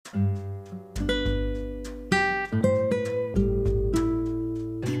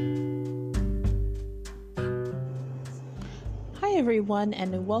everyone,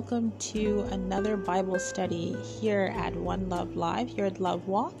 and welcome to another Bible study here at One Love Live, here at Love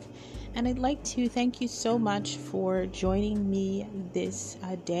Walk. And I'd like to thank you so much for joining me this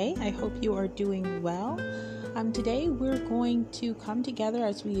day. I hope you are doing well. Today we're going to come together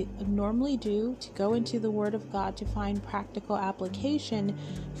as we normally do to go into the Word of God to find practical application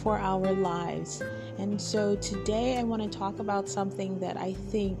for our lives. And so today I want to talk about something that I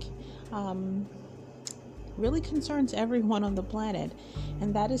think really concerns everyone on the planet,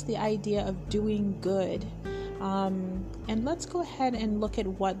 and that is the idea of doing good. And let's go ahead and look at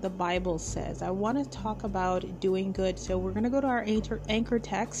what the Bible says. I want to talk about doing good. So we're going to go to our anchor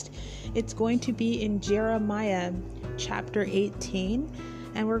text. It's going to be in Jeremiah chapter 18,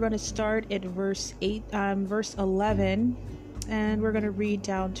 and we're going to start at verse 11, and we're going to read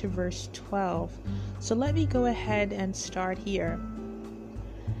down to verse 12. So let me go ahead and start here.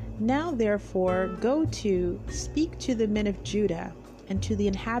 Now therefore go to speak to the men of Judah and to the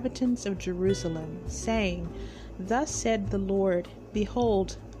inhabitants of Jerusalem, saying, Thus said the Lord,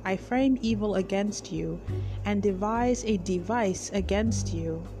 Behold, I frame evil against you, and devise a device against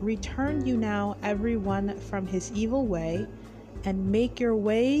you. Return you now every one from his evil way, and make your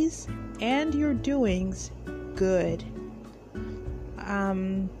ways and your doings good.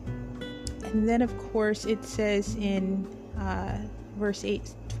 And then of course it says in verse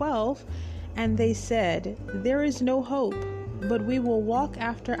 12, and they said, There is no hope, but we will walk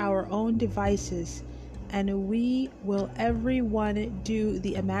after our own devices, and we will every one do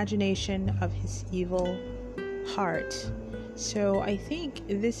the imagination of his evil heart. So I think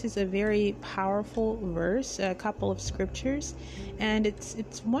this is a very powerful verse, a couple of scriptures, and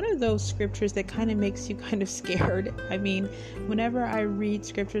it's one of those scriptures that kind of makes you kind of scared. I mean, whenever I read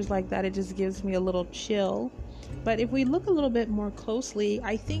scriptures like that, it just gives me a little chill. But if we look a little bit more closely,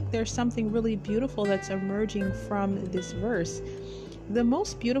 I think there's something really beautiful that's emerging from this verse. The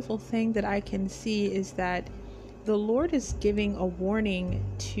most beautiful thing that I can see is that the Lord is giving a warning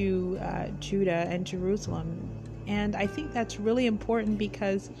to Judah and Jerusalem. And I think that's really important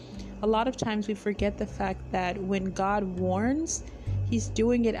because a lot of times we forget the fact that when God warns, He's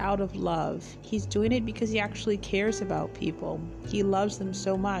doing it out of love. He's doing it because He actually cares about people. He loves them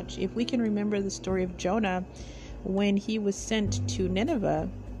so much. If we can remember the story of Jonah, when he was sent to Nineveh,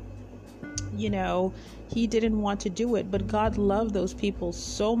 he didn't want to do it, but God loved those people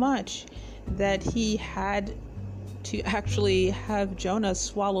so much that He had to actually have Jonah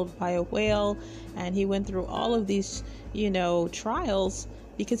swallowed by a whale, and he went through all of these, trials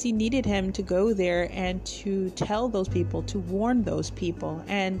because He needed him to go there and to tell those people, to warn those people.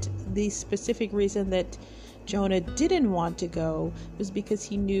 And the specific reason that Jonah didn't want to go was because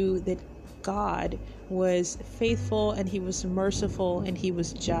he knew that God was faithful and He was merciful and He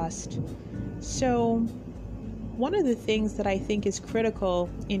was just. So one of the things that I think is critical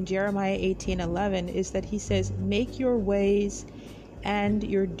in Jeremiah 18:11 is that He says, make your ways and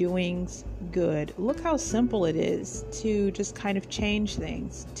your doings good. Look how simple it is to just kind of change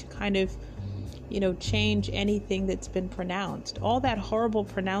things, to kind of change anything that's been pronounced. All that horrible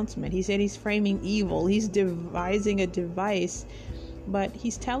pronouncement. He said He's framing evil. He's devising a device. But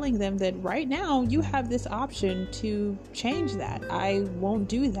He's telling them that right now you have this option to change that. I won't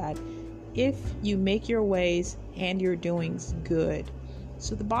do that if you make your ways and your doings good.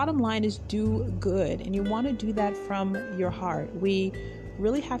 So the bottom line is do good, and you want to do that from your heart. We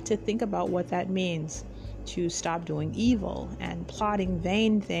really have to think about what that means, to stop doing evil and plotting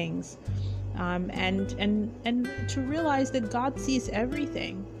vain things, and to realize that God sees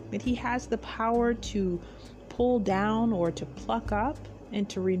everything, that He has the power to pull down or to pluck up and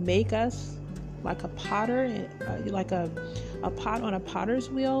to remake us like a potter, like a pot on a potter's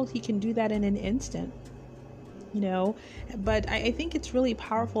wheel. He can do that in an instant, but I think it's really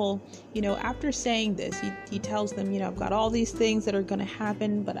powerful. After saying this, he tells them, I've got all these things that are going to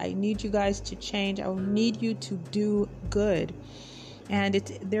happen, but I need you guys to change. I will need you to do good. And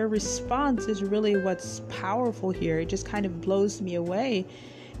their response is really what's powerful here. It just kind of blows me away.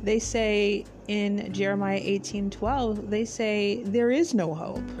 They say in Jeremiah 18:12, they say, there is no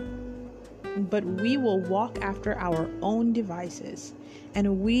hope, but we will walk after our own devices,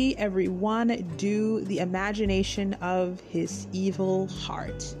 and we every one do the imagination of his evil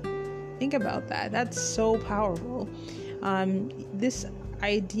heart. Think about that. That's so powerful. This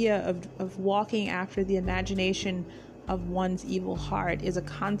idea of walking after the imagination of one's evil heart is a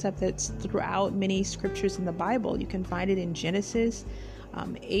concept that's throughout many scriptures in the Bible. You can find it in Genesis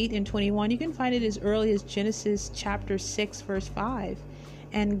 8 and 21. You can find it as early as Genesis chapter 6 verse 5.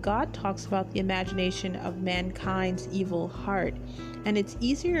 And God talks about the imagination of mankind's evil heart. And it's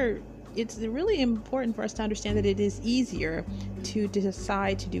easier it's really important for us to understand that it is easier to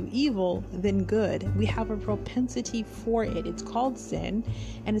decide to do evil than good. We have a propensity for it. It's called sin,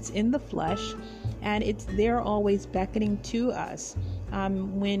 and it's in the flesh, and it's there always beckoning to us.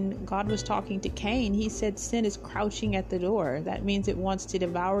 When God was talking to Cain, he said sin is crouching at the door. That means it wants to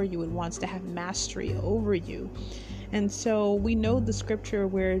devour you. It wants to have mastery over you. And so we know the scripture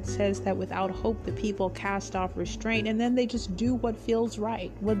where it says that without hope, the people cast off restraint, and then they just do what feels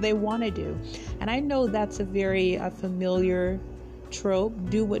right, what they want to do. And I know that's a very familiar trope,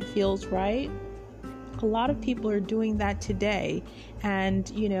 do what feels right. A lot of people are doing that today. And,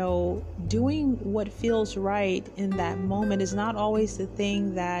 doing what feels right in that moment is not always the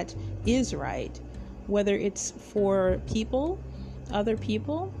thing that is right, whether it's for people, other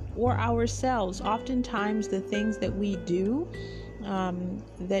people, or ourselves. Oftentimes the things that we do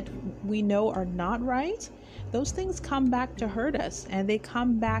that we know are not right, those things come back to hurt us, and they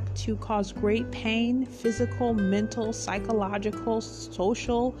come back to cause great pain, physical, mental, psychological,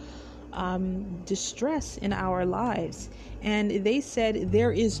 social distress in our lives. And they said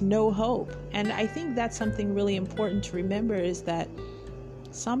there is no hope. And I think that's something really important to remember, is that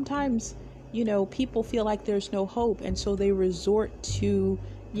sometimes people feel like there's no hope, and so they resort to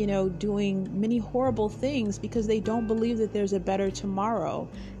doing many horrible things because they don't believe that there's a better tomorrow.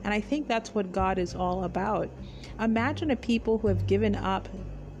 And I think that's what God is all about. Imagine a people who have given up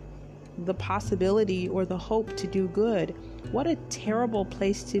the possibility or the hope to do good. What a terrible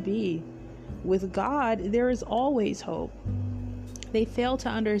place to be. With God, there is always hope. They fail to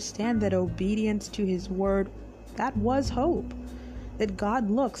understand that obedience to his word, that was hope. That God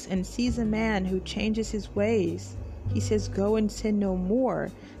looks and sees a man who changes his ways. He says, go and sin no more.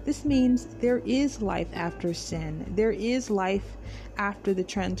 This means there is life after sin. There is life after the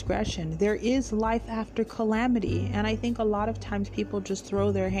transgression. There is life after calamity. And I think a lot of times people just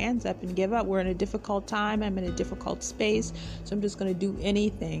throw their hands up and give up. We're in a difficult time. I'm in a difficult space. So I'm just going to do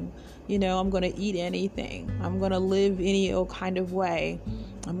anything. I'm going to eat anything. I'm going to live any kind of way.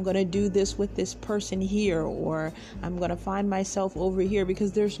 I'm going to do this with this person here, or I'm going to find myself over here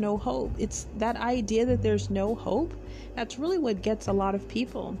because there's no hope. It's that idea that there's no hope. That's really what gets a lot of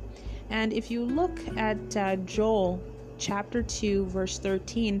people. And if you look at Joel chapter 2, verse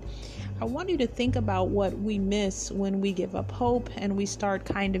 13, I want you to think about what we miss when we give up hope and we start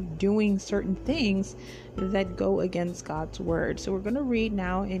kind of doing certain things that go against God's word. So we're going to read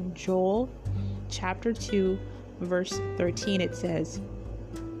now in Joel chapter 2, verse 13. It says,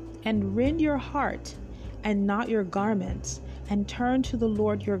 "And rend your heart and not your garments, and turn to the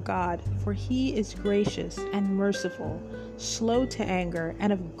Lord your God, for he is gracious and merciful, slow to anger,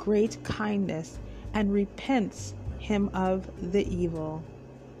 and of great kindness, and repents him of the evil."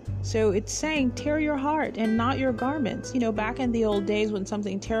 So it's saying, tear your heart and not your garments. Back in the old days when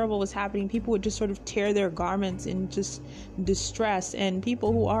something terrible was happening, people would just sort of tear their garments in just distress. And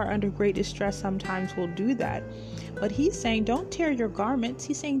people who are under great distress sometimes will do that. But he's saying, don't tear your garments.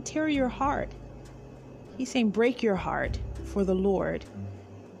 He's saying, tear your heart. He's saying, break your heart for the Lord.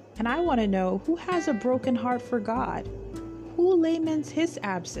 And I want to know, who has a broken heart for God? Who laments his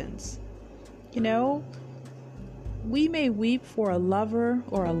absence? We may weep for a lover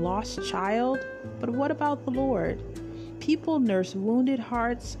or a lost child, but what about the Lord? People nurse wounded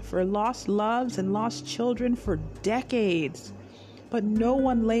hearts for lost loves and lost children for decades, but no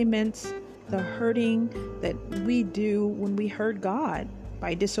one laments the hurting that we do when we hurt God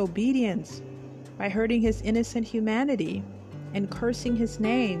by disobedience, by hurting his innocent humanity and cursing his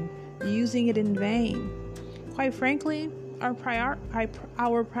name, using it in vain. Quite frankly, our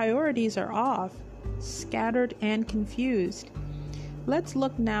priorities are off, scattered and confused. Let's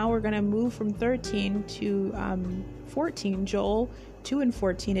look now. We're going to move from 13 to 14. Joel 2 and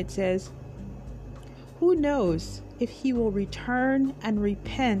 14, it says, "Who knows if he will return and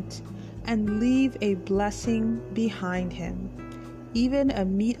repent and leave a blessing behind him, even a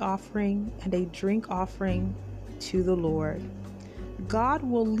meat offering and a drink offering to the Lord." God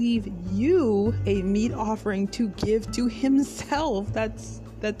will leave you a meat offering to give to himself.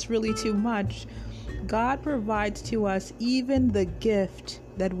 That's really too much. God provides to us even the gift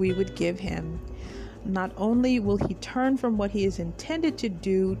that we would give him. Not only will he turn from what he is intended to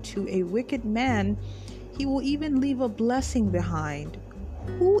do to a wicked man, he will even leave a blessing behind.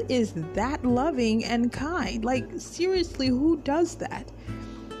 Who is that loving and kind? Like, seriously, who does that?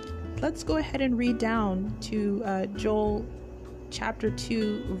 Let's go ahead and read down to Joel chapter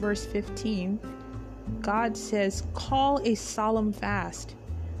 2, verse 15. God says, "Call a solemn fast.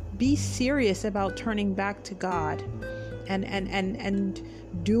 Be serious about turning back to God and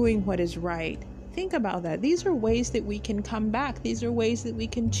doing what is right. Think about that. These are ways that we can come back. These are ways that we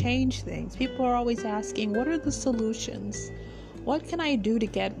can change things. People are always asking, what are the solutions? What can I do to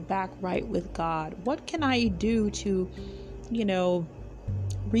get back right with God? What can I do to,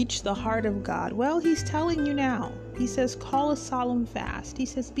 reach the heart of God? Well, he's telling you now. He says, call a solemn fast. He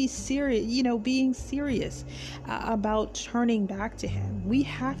says, be serious, being serious about turning back to him. We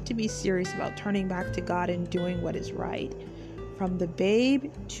have to be serious about turning back to God and doing what is right. From the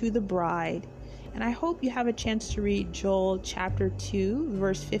babe to the bride. And I hope you have a chance to read Joel chapter 2,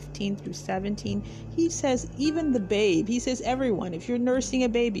 verse 15 through 17. He says, even the babe, he says, everyone, if you're nursing a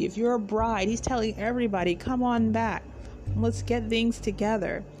baby, if you're a bride, he's telling everybody, come on back. Let's get things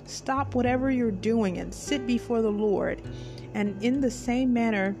together. Stop whatever you're doing and sit before the Lord. And in the same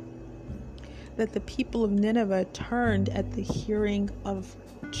manner that the people of Nineveh turned at the hearing of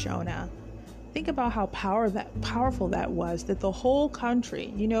Jonah. Think about how powerful that was, that the whole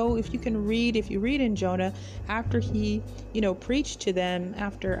country, if you read in Jonah, after he, preached to them,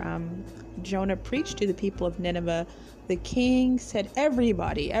 after Jonah preached to the people of Nineveh, the king said,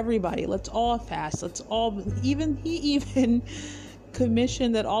 everybody, let's all fast. He even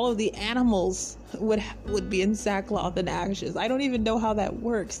commissioned that all of the animals would be in sackcloth and ashes. I don't even know how that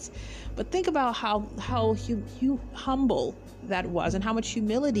works. But think about how humble that was and how much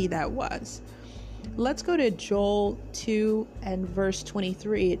humility that was. Let's go to Joel 2 and verse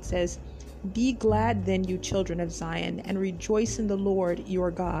 23. It says, be glad then, you children of Zion, and rejoice in the Lord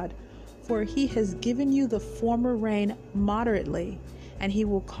your God. For he has given you the former rain moderately, and he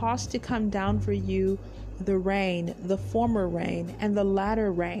will cause to come down for you the rain, the former rain, and the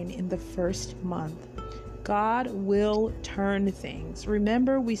latter rain in the first month. God will turn things.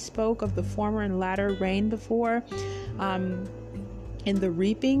 Remember, we spoke of the former and latter rain before. In the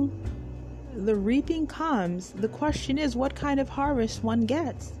reaping. The reaping comes. The question is, what kind of harvest one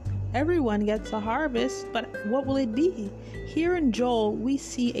gets? Everyone gets a harvest, but what will it be? Here in Joel, we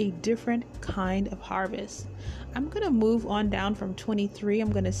see a different kind of harvest. I'm going to move on down from 23.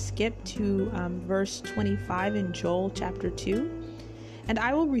 I'm going to skip to verse 25 in Joel chapter 2. And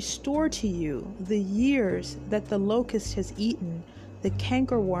I will restore to you the years that the locust has eaten, the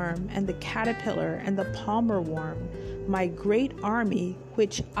cankerworm and the caterpillar and the palmer worm, my great army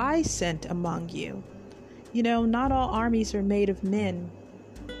which I sent among you. Not all armies are made of men.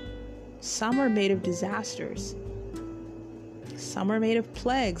 Some are made of disasters. Some are made of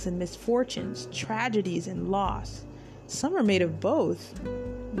plagues and misfortunes, tragedies and loss. Some are made of both.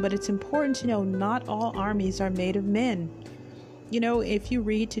 But it's important to know not all armies are made of men. If you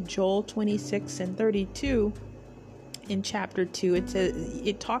read to Joel 26 and 32, in chapter 2,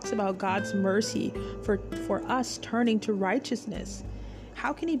 it talks about God's mercy for us turning to righteousness.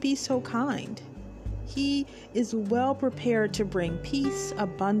 How can he be so kind? He is well prepared to bring peace,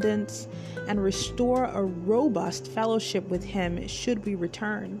 abundance, and restore a robust fellowship with him should we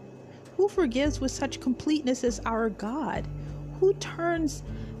return. Who forgives with such completeness as our God? Who turns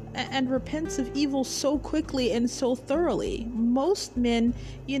and repents of evil so quickly and so thoroughly? Most men,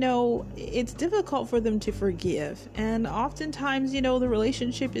 it's difficult for them to forgive. And oftentimes, the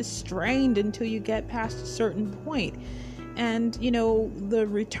relationship is strained until you get past a certain point. And, the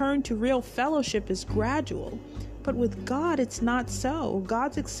return to real fellowship is gradual. But with God, it's not so.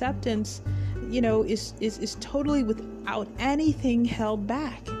 God's acceptance, is totally without anything held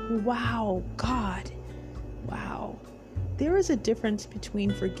back. Wow, God. Wow. There is a difference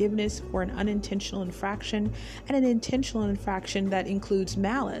between forgiveness for an unintentional infraction and an intentional infraction that includes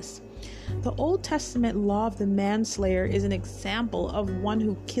malice. The Old Testament law of the manslayer is an example of one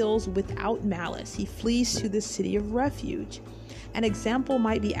who kills without malice. He flees to the city of refuge. An example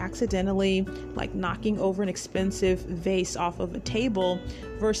might be accidentally, like knocking over an expensive vase off of a table,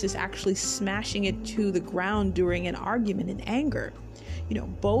 versus actually smashing it to the ground during an argument in anger.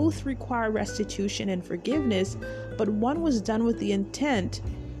 Both require restitution and forgiveness, but one was done with the intent,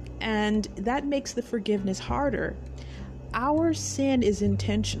 and that makes the forgiveness harder. Our sin is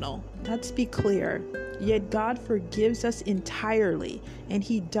intentional. Let's be clear. Yet God forgives us entirely, and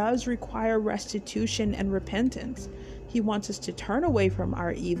he does require restitution and repentance. He wants us to turn away from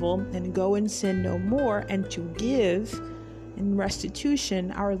our evil and go and sin no more, and to give in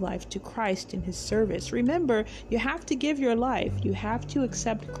restitution our life to Christ in his service. Remember, you have to give your life. You have to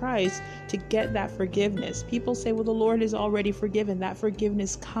accept Christ to get that forgiveness. People say, well, the Lord is already forgiven. That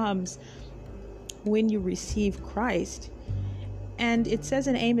forgiveness comes when you receive Christ. And it says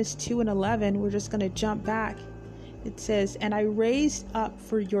in Amos 2 and 11, we're just going to jump back. It says, and I raised up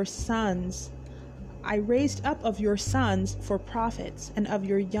of your sons for prophets, and of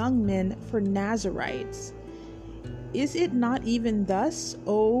your young men for Nazarites. Is it not even thus,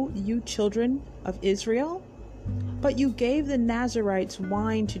 O you children of Israel? But you gave the Nazarites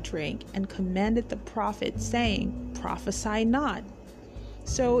wine to drink, and commanded the prophets, saying, Prophesy not.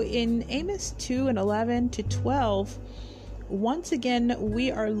 So in Amos 2 and 11 to 12, once again,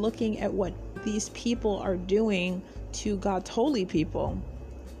 we are looking at what these people are doing to God's holy people.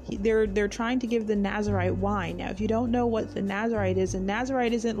 They're trying to give the Nazarite wine. Now, if you don't know what the Nazarite is, a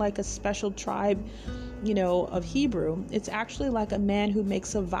Nazarite isn't like a special tribe, of Hebrew. It's actually like a man who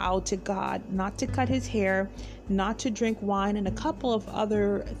makes a vow to God not to cut his hair, not to drink wine, and a couple of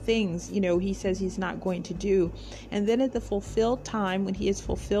other things, he says he's not going to do. And then at the fulfilled time, when he has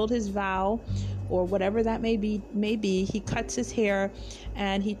fulfilled his vow, or whatever that may be, he cuts his hair,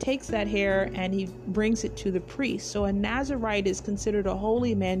 and he takes that hair and he brings it to the priest. So a Nazarite is considered a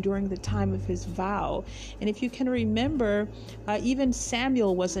holy man during the time of his vow. And if you can remember, even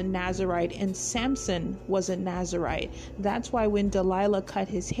Samuel was a Nazarite, and Samson was a Nazarite. That's why when Delilah cut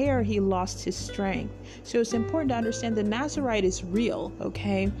his hair, he lost his strength. So it's important to understand the Nazarite is real,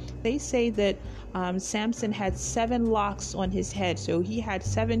 okay? They say that Samson had 7 locks on his head, so he had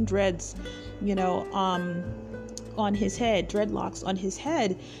 7 dreads, on his head, dreadlocks on his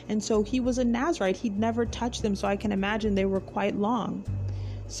head, and so he was a Nazarite. He'd never touched them, so I can imagine they were quite long.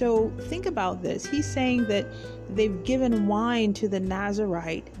 So think about this. He's saying that they've given wine to the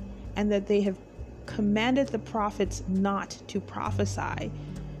Nazarite, and that they have commanded the prophets not to prophesy.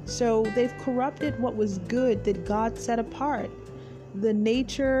 So they've corrupted what was good that God set apart, the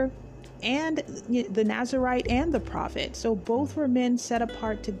nature and the Nazarite and the prophet. So both were men set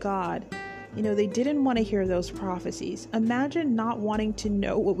apart to God. They didn't want to hear those prophecies. Imagine not wanting to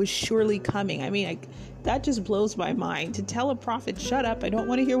know what was surely coming. That just blows my mind. To tell a prophet, shut up, I don't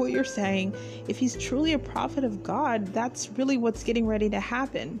want to hear what you're saying. If he's truly a prophet of God, that's really what's getting ready to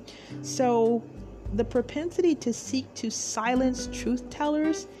happen. So the propensity to seek to silence truth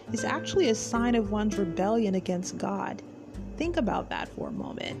tellers is actually a sign of one's rebellion against God. Think about that for a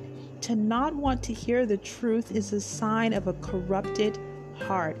moment. To not want to hear the truth is a sign of a corrupted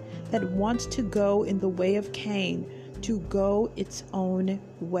heart that wants to go in the way of Cain, to go its own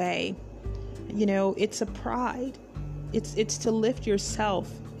way. It's a pride. It's to lift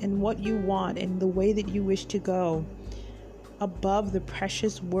yourself and what you want and the way that you wish to go above the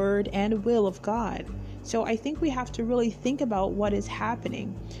precious word and will of God. So I think we have to really think about what is happening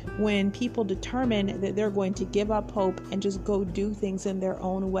when people determine that they're going to give up hope and just go do things in their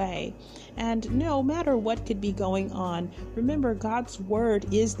own way. And no matter what could be going on, remember, God's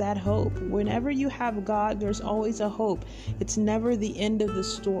word is that hope. Whenever you have God, there's always a hope. It's never the end of the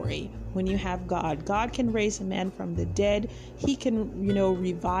story when you have God. God can raise a man from the dead. He can,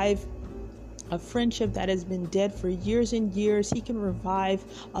 revive a friendship that has been dead for years and years. He can revive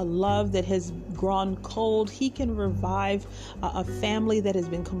a love that has grown cold. He can revive a family that has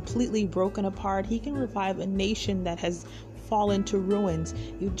been completely broken apart. He can revive a nation that has fallen to ruins.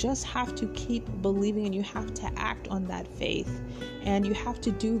 You just have to keep believing, and you have to act on that faith, and you have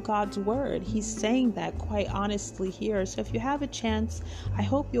to do God's word. He's saying that quite honestly here. So if you have a chance, I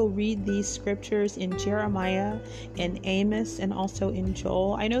hope you'll read these scriptures in Jeremiah, in Amos, and also in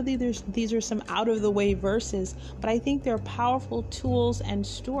Joel. I know these are some out of the way verses, but I think they're powerful tools and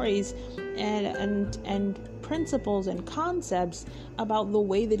stories and principles and concepts about the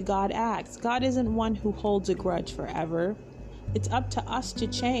way that God acts. God isn't one who holds a grudge forever. It's up to us to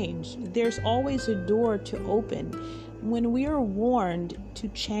change. There's always a door to open. When we are warned to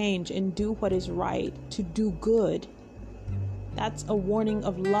change and do what is right, to do good, that's a warning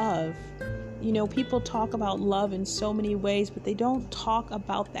of love. People talk about love in so many ways, but they don't talk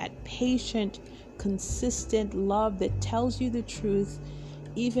about that patient, consistent love that tells you the truth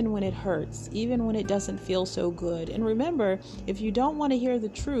even when it hurts, even when it doesn't feel so good. And remember, if you don't want to hear the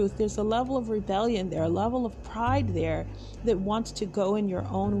truth, there's a level of rebellion there, a level of pride there that wants to go in your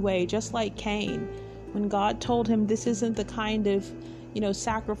own way, just like Cain. When God told him, this isn't the kind of,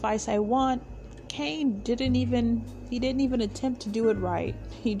 sacrifice I want, Cain didn't even attempt to do it right.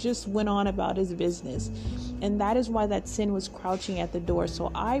 He just went on about his business. And that is why that sin was crouching at the door.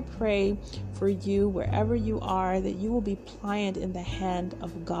 So I pray for you, wherever you are, that you will be pliant in the hand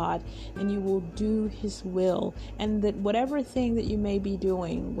of God and you will do his will. And that whatever thing that you may be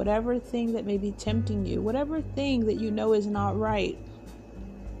doing, whatever thing that may be tempting you, whatever thing that you know is not right,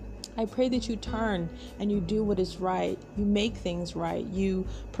 I pray that you turn and you do what is right. You make things right. You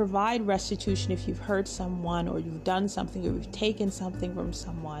provide restitution if you've hurt someone, or you've done something, or you've taken something from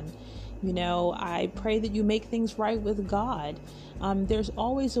someone. I pray that you make things right with God. There's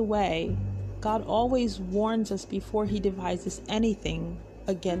always a way. God always warns us before he devises anything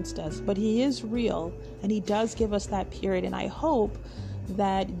against us, but he is real and he does give us that period. And I hope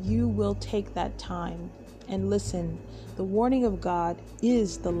that you will take that time and listen. The warning of God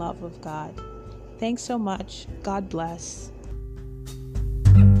is the love of God. Thanks so much. God bless.